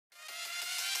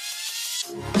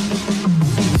Guys,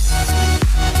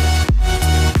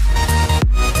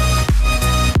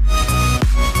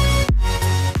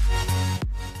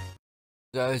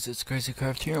 it's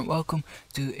CrazyCraft here and welcome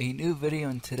to a new video.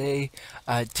 And today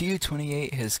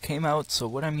TU28 has came out, so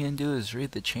what I'm going to do is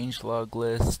read the changelog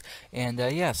list. And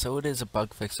yeah, so it is a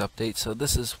bug fix update. So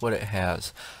this is what it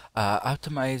has: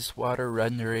 optimized water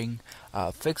rendering,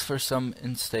 fix for some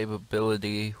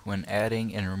instability when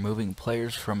adding and removing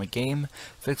players from a game,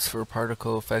 fix for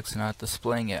particle effects not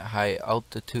displaying at high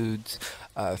altitudes,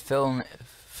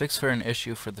 fix for an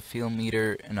issue for the fuel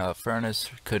meter in a furnace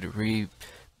could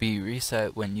be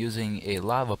reset when using a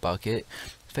lava bucket,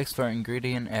 fix for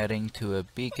ingredient adding to a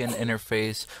beacon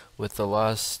interface with the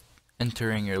lost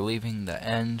entering or leaving the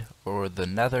end or the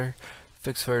nether,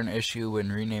 fix for an issue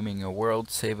when renaming a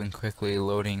world, saving quickly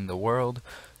loading the world,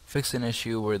 fix an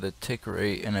issue where the tick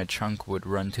rate in a chunk would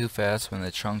run too fast when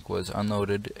the chunk was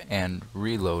unloaded and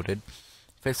reloaded,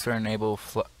 fix for enable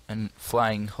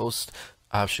flying host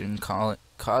option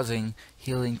causing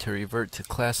healing to revert to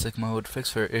classic mode, fix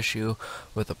for issue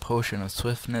with a potion of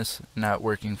swiftness not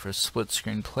working for split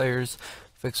screen players,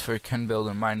 fix for can build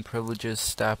and mine privileges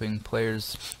stopping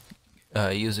players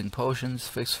using potions,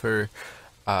 fix for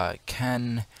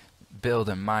can build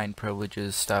and mine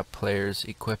privileges stop players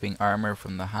equipping armor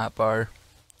from the hotbar,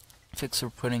 fix for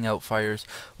putting out fires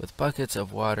with buckets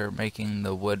of water making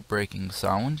the wood breaking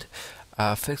sound,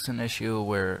 fix an issue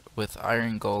with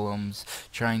iron golems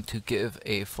trying to give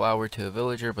a flower to a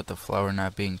villager but the flower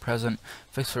not being present,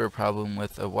 fix for a problem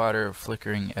with the water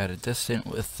flickering at a distance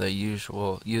with the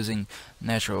usual using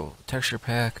natural texture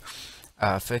pack,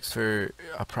 fix for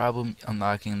a problem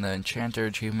unlocking the enchanter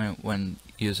achievement when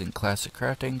using classic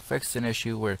crafting, fix an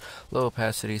issue where low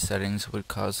opacity settings would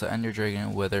cause the ender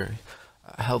dragon wither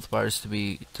health bars to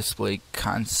be displayed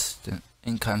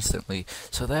constantly.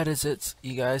 So that is it,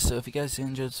 you guys. So if you guys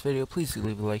enjoyed this video, please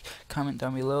leave a like, comment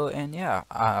down below, and yeah,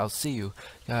 I'll see you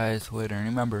guys later. And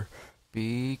remember,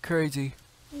 be crazy.